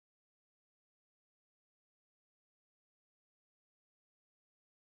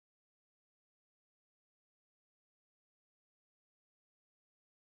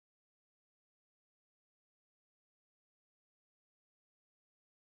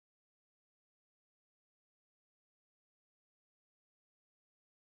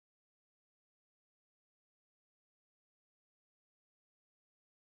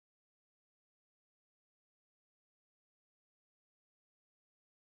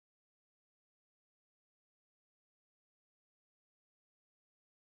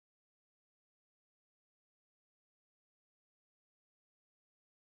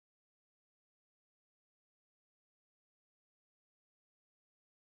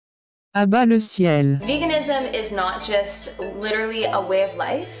À bas le ciel. Veganism is not just literally a way of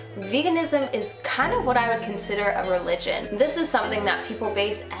life. Veganism is kind of what I would consider a religion. This is something that people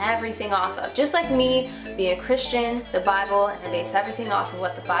base everything off of. Just like me being a Christian, the Bible, and I base everything off of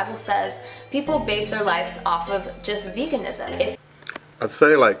what the Bible says, people base their lives off of just veganism. I'd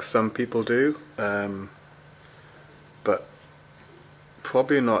say like some people do, but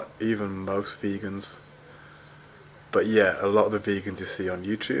probably not even most vegans. But yeah, a lot of the vegans you see on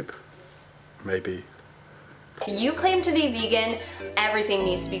YouTube, maybe. If you claim to be vegan, everything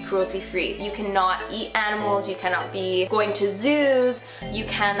needs to be cruelty-free. You cannot eat animals, you cannot be going to zoos, you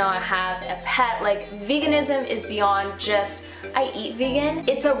cannot have a pet. Like, veganism is beyond just, I eat vegan.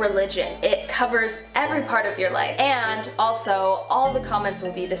 It's a religion. It covers every part of your life. And also, all the comments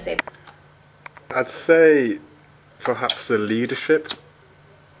will be disabled. I'd say perhaps the leadership,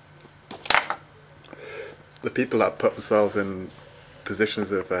 the people that put themselves in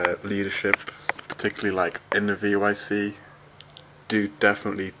positions of leadership, particularly like in the VYC, do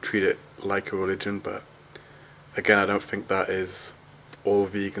definitely treat it like a religion, but again, I don't think that is all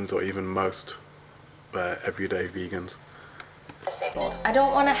vegans or even most everyday vegans. Disabled. I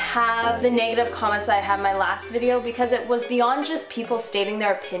don't want to have the negative comments that I had in my last video, because it was beyond just people stating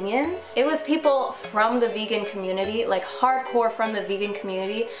their opinions. It was people from the vegan community, like hardcore from the vegan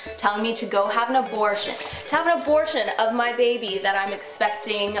community, telling me to go have an abortion. To have an abortion of my baby that I'm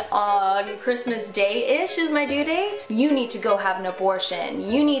expecting on Christmas Day-ish is my due date. You need to go have an abortion.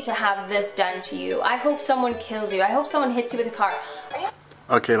 You need to have this done to you. I hope someone kills you. I hope someone hits you with a car.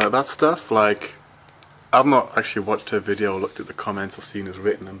 Okay, like that stuff, like, I've not actually watched a video or looked at the comments or seen who's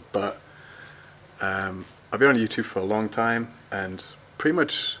written them, but I've been on YouTube for a long time, and pretty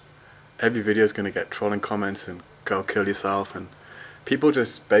much every video is going to get trolling comments and go kill yourself, and people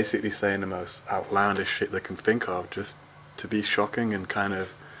just basically saying the most outlandish shit they can think of just to be shocking and kind of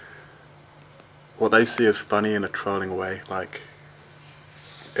what they see as funny in a trolling way. Like,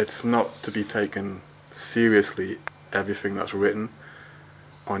 it's not to be taken seriously, everything that's written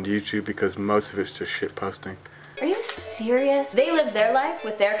on YouTube, because most of it's just shit posting. Are you serious? They live their life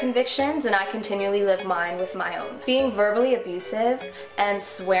with their convictions, and I continually live mine with my own. Being verbally abusive and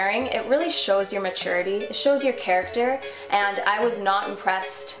swearing, it really shows your maturity, it shows your character, and I was not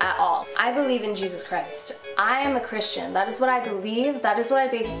impressed at all. I believe in Jesus Christ. I am a Christian. That is what I believe. That is what I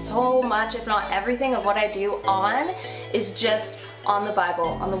base so much, if not everything, of what I do on, is just on the Bible,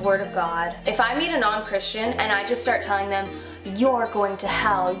 on the Word of God. If I meet a non-Christian and I just start telling them, you're going to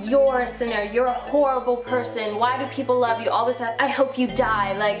hell, you're a sinner, you're a horrible person, why do people love you, all this stuff, I hope you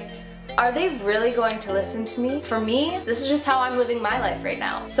die, like, are they really going to listen to me? For me, this is just how I'm living my life right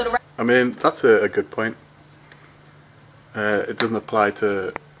now. So I mean, that's a good point. It doesn't apply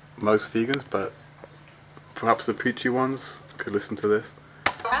to most vegans, but perhaps the preachy ones could listen to this.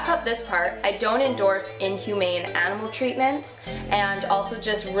 to wrap up this part, I don't endorse inhumane animal treatments and also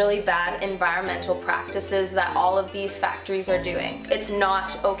just really bad environmental practices that all of these factories are doing. It's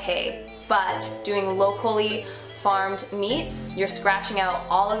not okay, but doing locally farmed meats, you're scratching out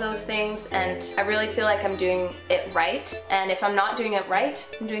all of those things, and I really feel like I'm doing it right, and if I'm not doing it right,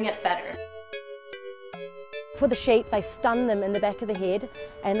 I'm doing it better. For the sheep, they stun them in the back of the head,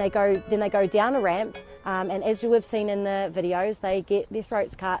 and then they go down a ramp, and as you have seen in the videos, they get their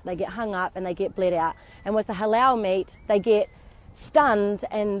throats cut, they get hung up, and they get bled out. And with the halal meat, they get stunned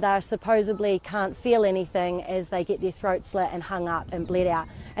and they supposedly can't feel anything as they get their throat slit and hung up and bled out.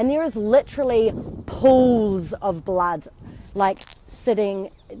 And there is literally pools of blood, like sitting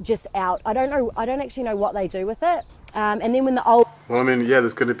just out. I don't actually know what they do with it. And then when the old... Well, I mean, yeah,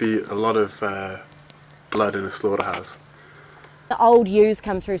 there's going to be a lot of blood in a slaughterhouse. The old ewes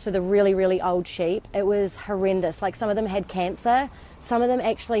come through, so the really, really old sheep, it was horrendous. Like, some of them had cancer, some of them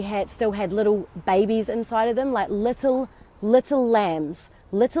actually still had little babies inside of them, like little lambs,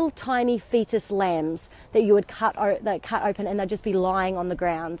 little tiny fetus lambs that you would cut open, and they'd just be lying on the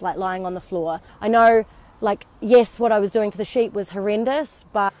ground, like lying on the floor. I know, like, yes, what I was doing to the sheep was horrendous,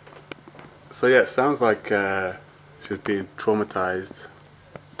 but... So yeah, it sounds like she's being traumatized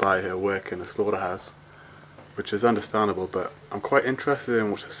by her work in a slaughterhouse, which is understandable, but I'm quite interested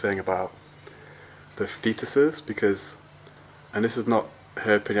in what she's saying about the fetuses, because, and this is not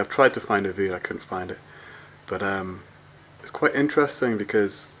her opinion, I've tried to find a video, I couldn't find it, but it's quite interesting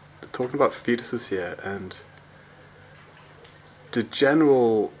because they're talking about fetuses here, and the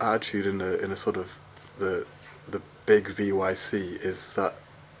general attitude in a sort of the big VYC is that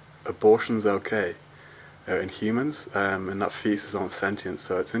abortion's okay in humans, and that fetuses aren't sentient.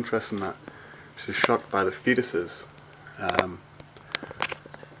 So it's interesting that she's shocked by the fetuses,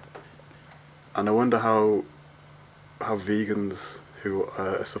 and I wonder how vegans who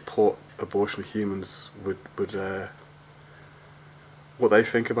support abortion of humans would what they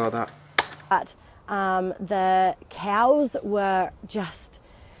think about that. But the cows were just,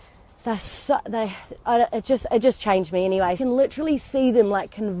 it just changed me anyway. You can literally see them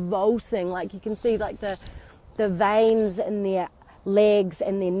like convulsing, like you can see like the veins in their legs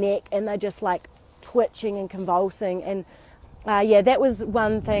and their neck, and they're just like twitching and convulsing. And yeah, that was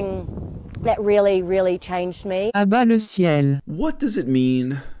one thing that really, really changed me. À bas le ciel. What does it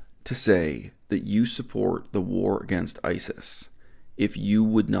mean to say that you support the war against ISIS if you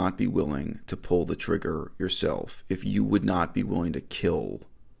would not be willing to pull the trigger yourself, if you would not be willing to kill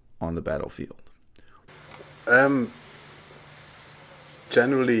on the battlefield?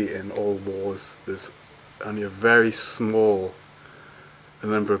 Generally in all wars, there's only a very small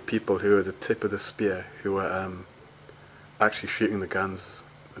number of people who are the tip of the spear, who are actually shooting the guns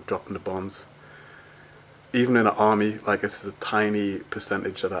and dropping the bombs. Even in an army, like, it's a tiny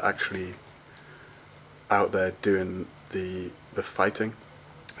percentage that are actually out there doing the fighting.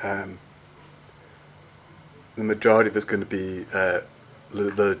 The majority of it's going to be the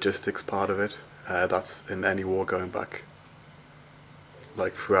logistics part of it. That's in any war going back,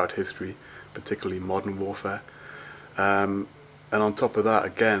 like, throughout history, particularly modern warfare. And on top of that,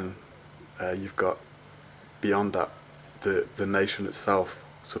 again, you've got, beyond that, the nation itself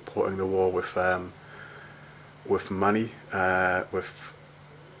supporting the war with money, with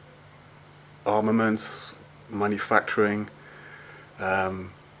armaments, manufacturing.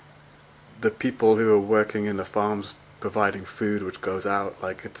 The people who are working in the farms providing food which goes out,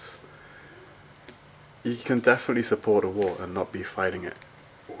 like, you can definitely support a war and not be fighting it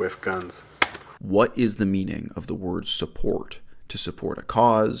with guns. What is the meaning of the word support? To support a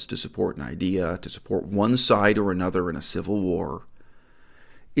cause, to support an idea, to support one side or another in a civil war.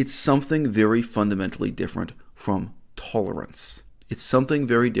 It's something very fundamentally different from tolerance. It's something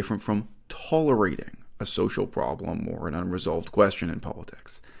very different from tolerating a social problem or an unresolved question in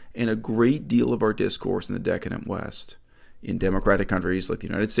politics. And a great deal of our discourse in the decadent West, in democratic countries like the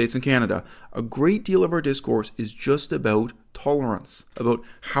United States and Canada, a great deal of our discourse is just about tolerance, about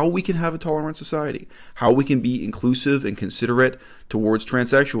how we can have a tolerant society, how we can be inclusive and considerate towards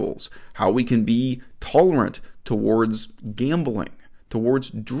transsexuals, how we can be tolerant towards gambling,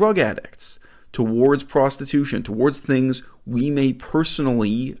 towards drug addicts, towards prostitution, towards things we may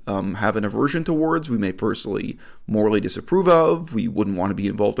personally have an aversion towards, we may personally morally disapprove of, we wouldn't want to be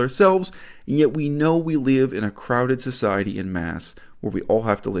involved ourselves, and yet we know we live in a crowded society en masse where we all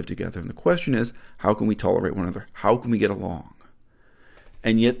have to live together. And the question is, how can we tolerate one another? How can we get along?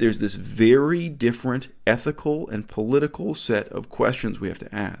 And yet there's this very different ethical and political set of questions we have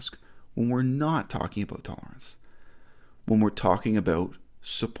to ask when we're not talking about tolerance, when we're talking about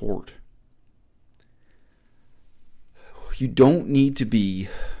support. You don't need to be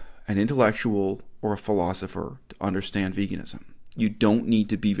an intellectual or a philosopher to understand veganism. You don't need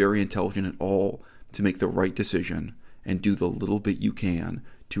to be very intelligent at all to make the right decision and do the little bit you can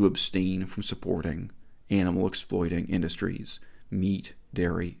to abstain from supporting animal exploiting industries, meat,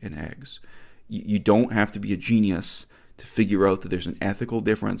 dairy, and eggs. You don't have to be a genius to figure out that there's an ethical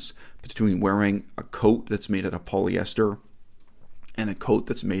difference between wearing a coat that's made out of polyester and a coat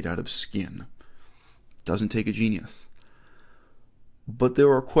that's made out of skin. It doesn't take a genius. But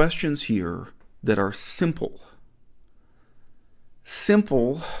there are questions here that are simple.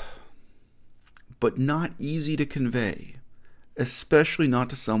 Simple, but not easy to convey, especially not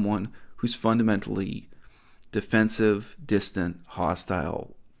to someone who's fundamentally defensive, distant,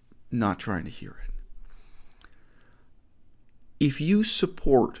 hostile, not trying to hear it. If you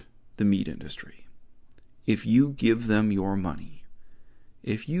support the meat industry, if you give them your money,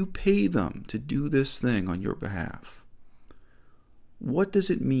 if you pay them to do this thing on your behalf, what does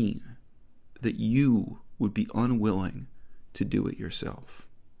it mean that you would be unwilling to do it yourself?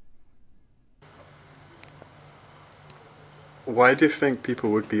 Why do you think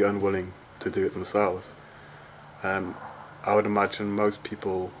people would be unwilling to do it themselves? I would imagine most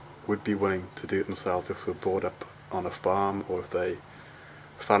people would be willing to do it themselves if they were brought up on a farm, or if they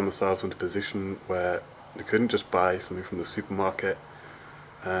found themselves in a position where they couldn't just buy something from the supermarket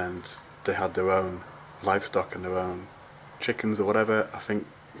and they had their own livestock and their own chickens or whatever. I think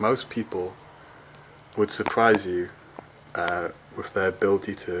most people would surprise you with their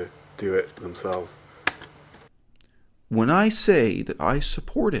ability to do it themselves. When I say that I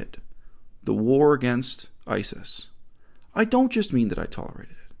supported the war against ISIS, I don't just mean that I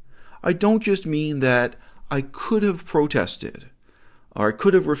tolerated it. I don't just mean that I could have protested or I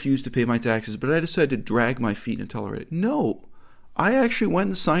could have refused to pay my taxes, but I decided to drag my feet and tolerate it. No, I actually went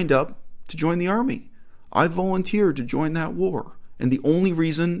and signed up to join the army. I volunteered to join that war, And the only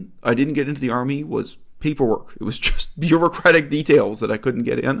reason I didn't get into the army was paperwork. It was just bureaucratic details that I couldn't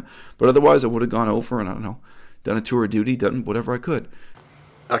get in. But otherwise, I would have gone over and, I don't know, done a tour of duty, done whatever I could.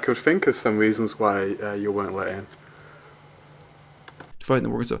 I could think of some reasons why you weren't let in. To fight in the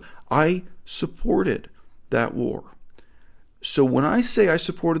war. So I supported that war. So when I say I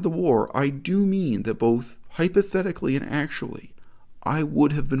supported the war, I do mean that both hypothetically and actually, I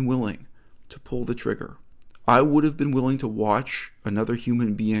would have been willing to pull the trigger. I would have been willing to watch another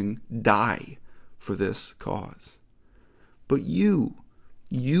human being die for this cause. But you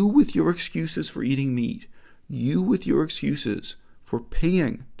with your excuses for eating meat, you with your excuses for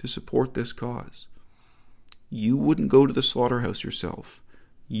paying to support this cause, you wouldn't go to the slaughterhouse yourself.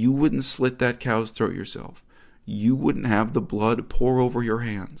 You wouldn't slit that cow's throat yourself. You wouldn't have the blood pour over your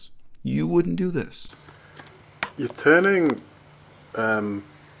hands. You wouldn't do this. You're turning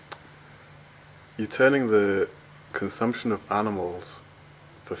the consumption of animals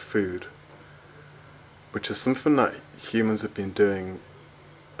for food, which is something that humans have been doing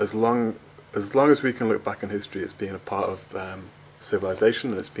as long as we can look back in history. It's been a part of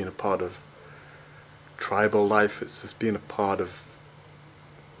civilization, and it's been a part of tribal life. It's just been a part of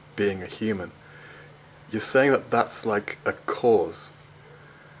being a human. You're saying that that's like a cause.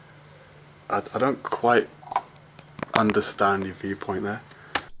 I don't quite understand your viewpoint there.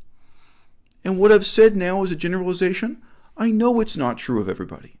 And what I've said now is a generalization. I know it's not true of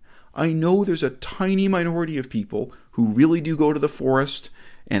everybody. I know there's a tiny minority of people who really do go to the forest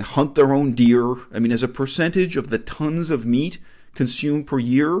and hunt their own deer. I mean, as a percentage of the tons of meat consumed per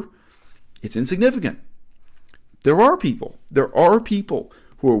year, it's insignificant. There are people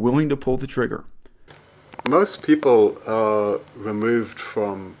who are willing to pull the trigger. Most people are removed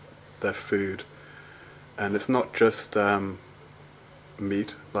from their food, and it's not just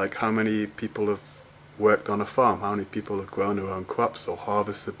meat. Like, how many people have worked on a farm? How many people have grown their own crops or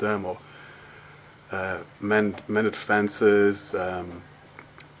harvested them, or mended fences,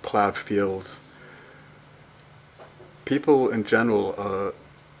 plowed fields? People in general are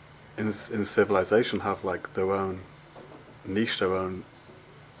in civilization have like their own niche, their own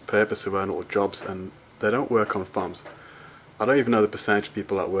purpose, their own little jobs, and they don't work on farms. I don't even know the percentage of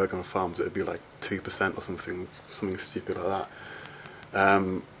people that work on farms. It would be like 2% or something stupid like that.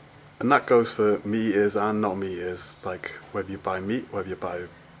 And that goes for meat eaters and not meat eaters. Like, whether you buy meat, whether you buy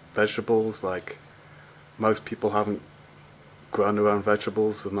vegetables, like, most people haven't grown their own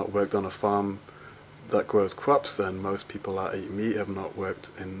vegetables, have not worked on a farm that grows crops, and most people that eat meat have not worked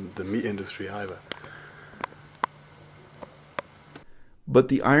in the meat industry either. But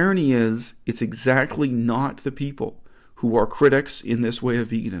the irony is, it's exactly not the people who are critics in this way of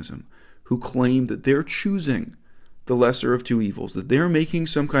veganism who claim that they're choosing the lesser of two evils, that they're making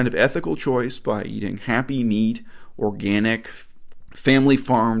some kind of ethical choice by eating happy meat, organic, family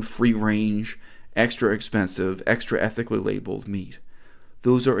farmed, free range, extra expensive, extra ethically labeled meat.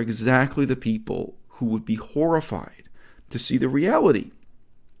 Those are exactly the people who would be horrified to see the reality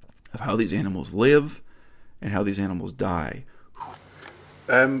of how these animals live and how these animals die.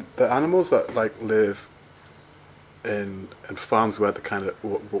 The animals that like live in farms where the kind of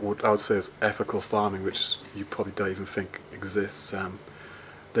what I would say is ethical farming, which you probably don't even think exists,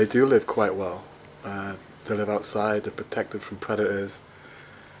 they do live quite well. They live outside, they're protected from predators,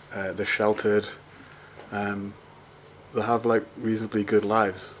 they're sheltered, they have like reasonably good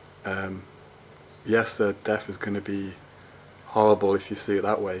lives. Yes, their death is going to be horrible if you see it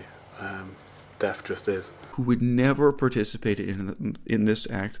that way. Death just is. Who would never participate in this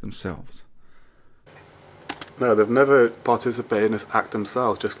act themselves. No, they've never participated in this act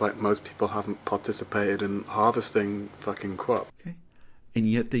themselves, just like most people haven't participated in harvesting fucking crop. Okay? And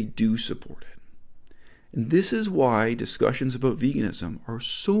yet they do support it. And this is why discussions about veganism are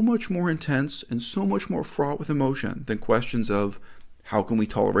so much more intense and so much more fraught with emotion than questions of how can we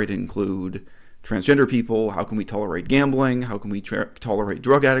tolerate and include transgender people, how can we tolerate gambling, how can we tolerate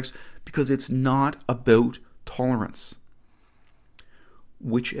drug addicts, because it's not about tolerance.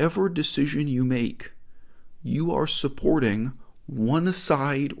 Whichever decision you make, you are supporting one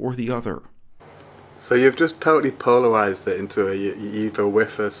side or the other. So you've just totally polarized it into you're either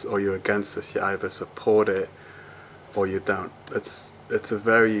with us or you're against us. You either support it or you don't. It's a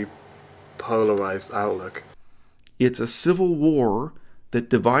very polarized outlook. It's a civil war that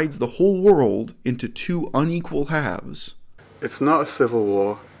divides the whole world into two unequal halves. It's not a civil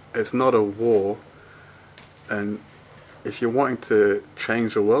war. It's not a war. And if you're wanting to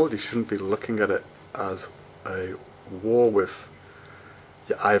change the world, you shouldn't be looking at it as a war with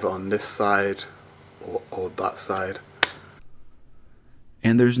you're either on this side or that side.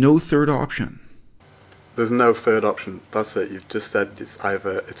 And there's no third option. there's no third option. That's it. You've just said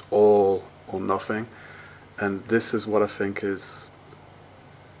it's all or nothing, and this is what I think is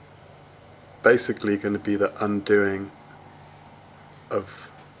basically going to be the undoing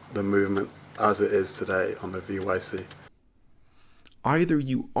of the movement as it is today on the VYC. Either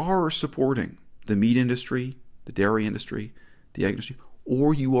you are supporting the meat industry, the dairy industry, the egg industry,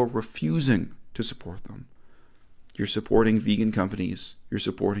 or you are refusing to support them. You're supporting vegan companies. You're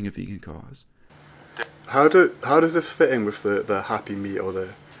supporting a vegan cause. How does this fit in with the happy meat or the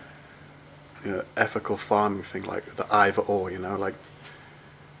ethical farming thing, like the either or, like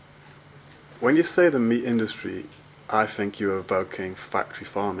when you say the meat industry, I think you're evoking factory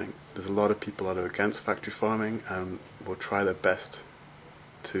farming. There's a lot of people that are against factory farming and will try their best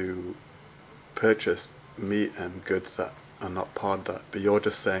to purchase meat and goods that are not part of that. But you're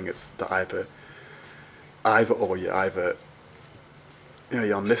just saying it's the either or. You're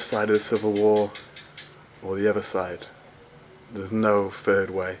you're on this side of the Civil War or the other side. There's no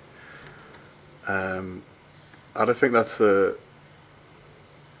third way. I don't think that's not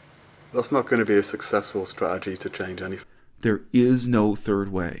going to be a successful strategy to change anything. There is no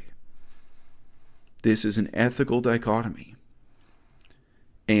third way. This is an ethical dichotomy.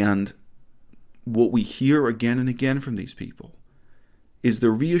 And what we hear again and again from these people is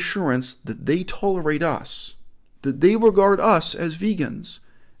the reassurance that they tolerate us, that they regard us as vegans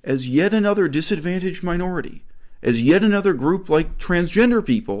as yet another disadvantaged minority, as yet another group like transgender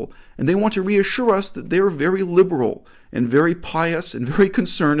people, and they want to reassure us that they're very liberal and very pious and very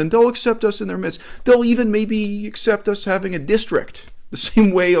concerned, and they'll accept us in their midst. They'll even maybe accept us having a district, the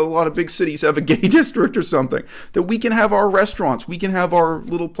same way a lot of big cities have a gay district or something, that we can have our restaurants, we can have our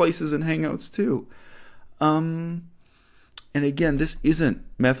little places and hangouts too. And again, this isn't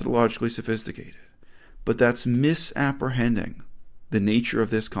methodologically sophisticated, but that's misapprehending the nature of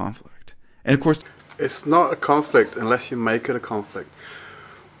this conflict. And of course, it's not a conflict unless you make it a conflict.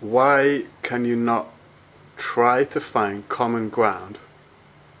 Why can you not try to find common ground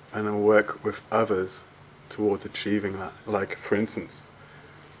and then work with others towards achieving that? Like, for instance,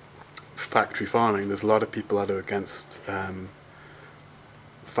 factory farming. There's a lot of people that are against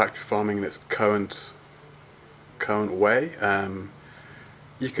factory farming in its current way.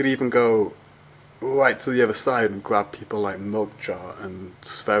 You could even go right to the other side and grab people like Milk Jar and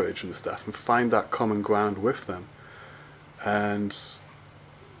Sverige and stuff and find that common ground with them and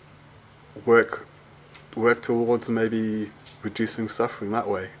work towards maybe reducing suffering that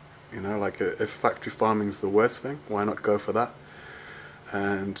way. Like if factory farming is the worst thing, why not go for that?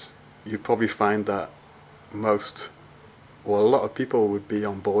 And you'd probably find that a lot of people would be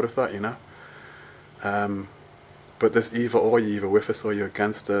on board with that, but there's either or. You're either with us or you're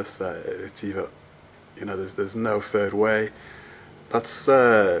against us. It's either, there's no third way. That's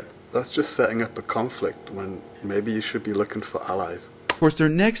just setting up a conflict when maybe you should be looking for allies. Of course, their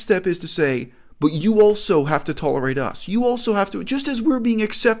next step is to say, but you also have to tolerate us. You also have to, just as we're being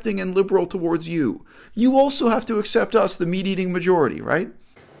accepting and liberal towards you, you also have to accept us, the meat-eating majority, right?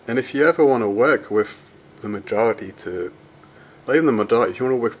 And if you ever want to work with the majority not even the majority, if you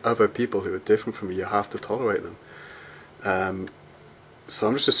want to work with other people who are different from you, you have to tolerate them. So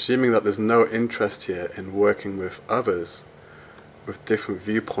I'm just assuming that there's no interest here in working with others with different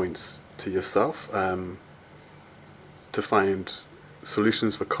viewpoints to yourself, to find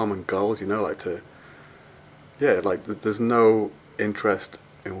solutions for common goals, there's no interest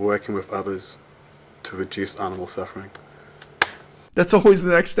in working with others to reduce animal suffering. That's always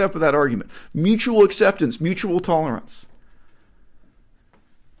the next step of that argument. Mutual acceptance, mutual tolerance.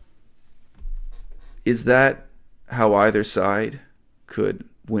 Is that how either side could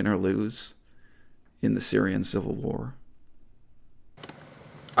win or lose in the Syrian civil war?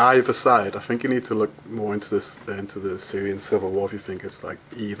 Either side. I think you need to look more into the Syrian civil war if you think it's like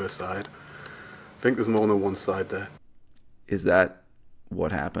either side. I think there's more than one side there. Is that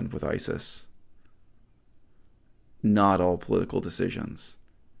what happened with ISIS? Not all political decisions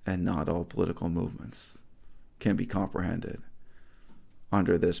and not all political movements can be comprehended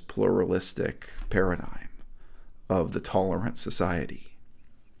under this pluralistic paradigm of the tolerant society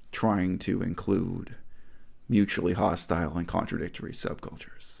trying to include mutually hostile and contradictory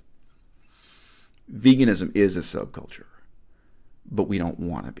subcultures. Veganism is a subculture, but we don't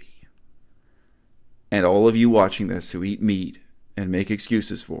want to be. And all of you watching this who eat meat and make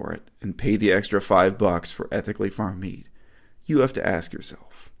excuses for it and pay the extra $5 for ethically farmed meat, you have to ask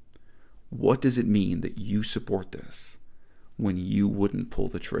yourself, what does it mean that you support this when you wouldn't pull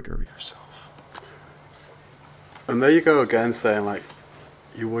the trigger yourself? And there you go again, saying like,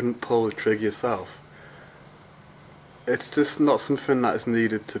 you wouldn't pull the trigger yourself. It's just not something that is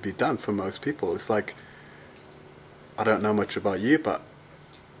needed to be done for most people. It's like, I don't know much about you, but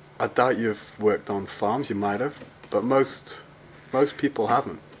I doubt you've worked on farms. You might have, but most people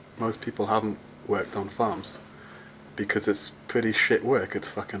haven't. Most people haven't worked on farms because it's pretty shit work. It's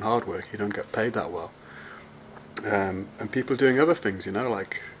fucking hard work. You don't get paid that well. And people doing other things, you know,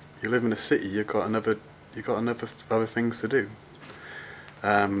 like you live in a city, you've got other things to do.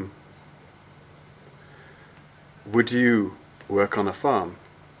 Would you work on a farm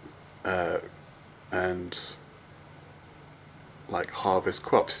and like harvest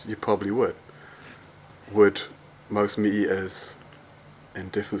crops? You probably would. Would most meat eaters in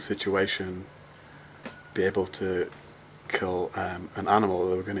different situations be able to kill an animal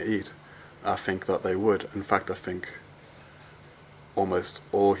they were going to eat? I think that they would. In fact, I think almost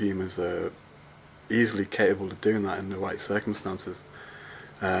all humans are easily capable of doing that in the right circumstances.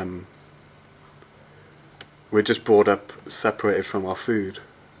 We're just brought up separated from our food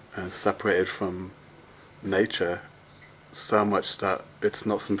and separated from nature so much that it's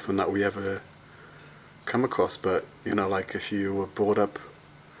not something that we ever come across. But you know, like if you were brought up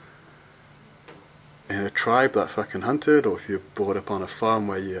in a tribe that fucking hunted, or if you're brought up on a farm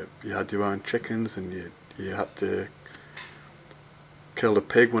where you had your own chickens and you had to kill the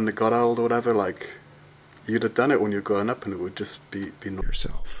pig when they got old or whatever, like you'd have done it when you're growing up, and it would just be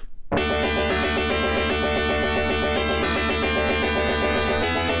yourself.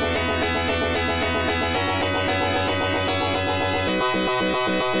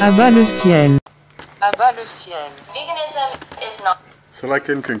 Abat le ciel. Abat le ciel. Veganism is not. So, like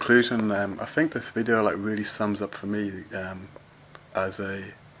in conclusion, I think this video like really sums up for me as a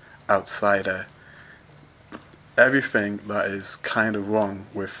outsider everything that is kind of wrong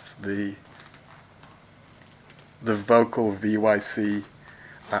with the vocal VYC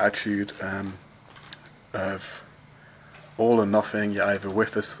attitude of all or nothing. You're either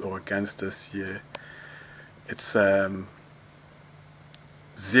with us or against us. It's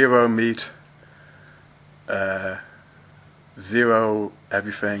zero meat, zero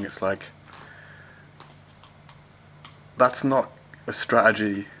everything. It's like, that's not a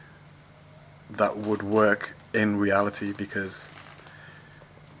strategy that would work in reality, because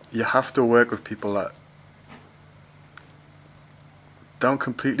you have to work with people that don't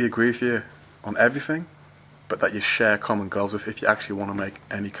completely agree with you on everything, but that you share common goals with if you actually want to make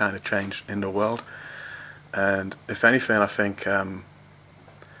any kind of change in the world. And if anything, I think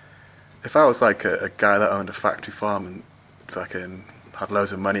if I was like a guy that owned a factory farm and fucking had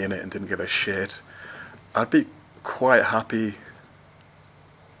loads of money in it and didn't give a shit, I'd be quite happy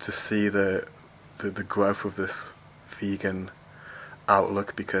to see the growth of this vegan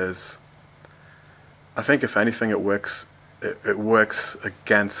outlook, because I think if anything it works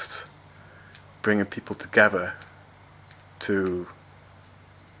against bringing people together to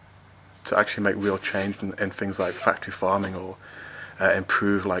actually make real change in things like factory farming, or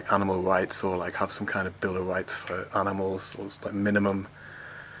improve like animal rights, or like have some kind of bill of rights for animals, or like minimum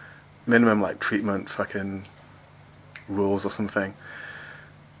like treatment fucking rules or something.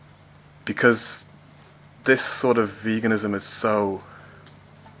 Because this sort of veganism is so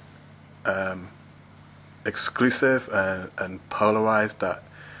exclusive and polarized that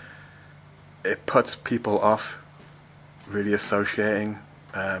it puts people off really associating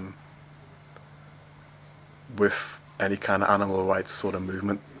with any kind of animal rights sort of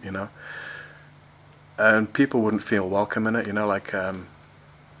movement, you know, and people wouldn't feel welcome in it, you know, like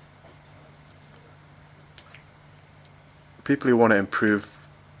people who want to improve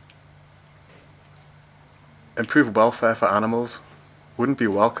welfare for animals wouldn't be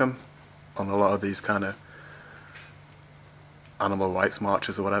welcome on a lot of these kind of animal rights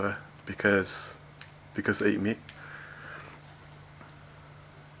marches or whatever, because they eat meat.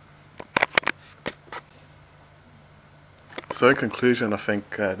 So in conclusion, I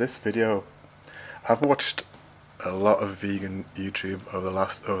think this video, I've watched a lot of vegan YouTube over the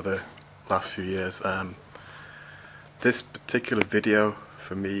last few years. This particular video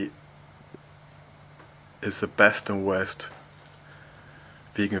for me is the best and worst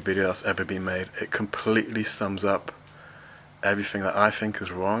vegan video that's ever been made. It completely sums up everything that I think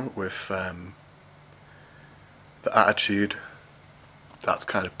is wrong with the attitude that's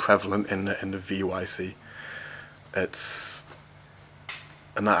kind of prevalent in the VYC.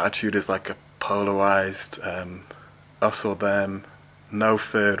 And that attitude is like a polarized us or them, no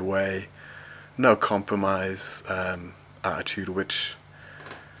third way, no compromise attitude, which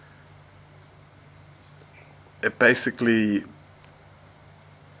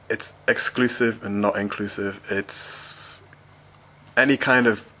it's exclusive and not inclusive. It's any kind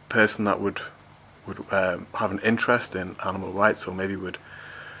of person that would have an interest in animal rights, or maybe would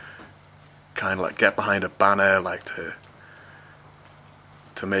kind of like get behind a banner, like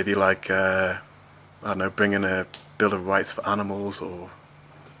to maybe like I don't know, bring in a Bill of Rights for animals, or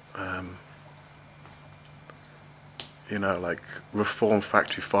you know, like reform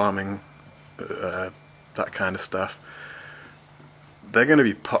factory farming, that kind of stuff. They're going to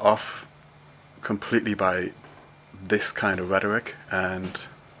be put off completely by this kind of rhetoric, and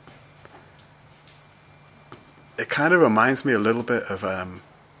it kind of reminds me a little bit of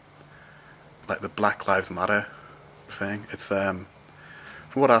like the Black Lives Matter thing. It's from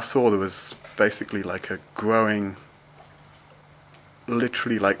what I saw, there was basically like a growing,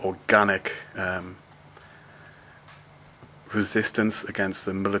 literally like organic resistance against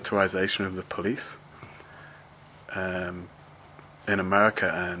the militarization of the police in America,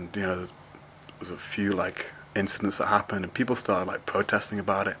 and you know, there's a few like incidents that happened, and people started like protesting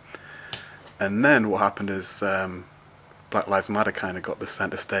about it. And then what happened is Black Lives Matter kind of got the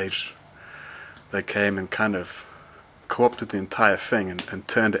center stage. They came and kind of co-opted the entire thing and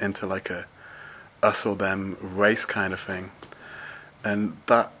turned it into like a us or them race kind of thing. And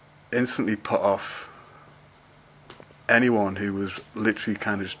that instantly put off anyone who was literally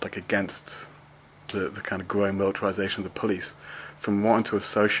kind of just like against the kind of growing militarization of the police from wanting to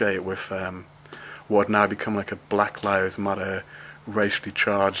associate it with what had now become like a Black Lives Matter racially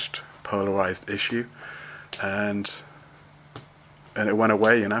charged, polarized issue. And it went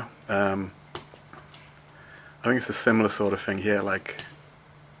away, you know. I think it's a similar sort of thing here. Like,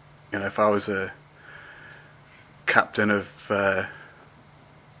 you know, if I was a captain of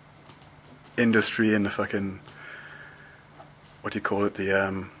industry in the fucking, what do you call it,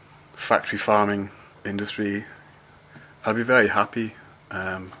 the factory farming industry, I'd be very happy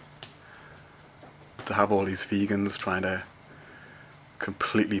to have all these vegans trying to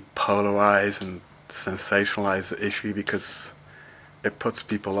completely polarize and sensationalize the issue, because it puts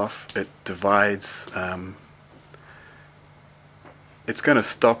people off, it divides. It's going to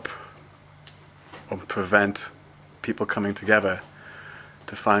stop or prevent people coming together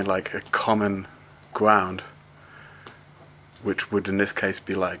to find like a common ground, which would in this case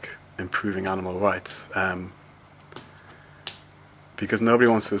be like improving animal rights, because nobody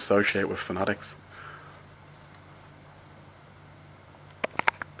wants to associate with fanatics.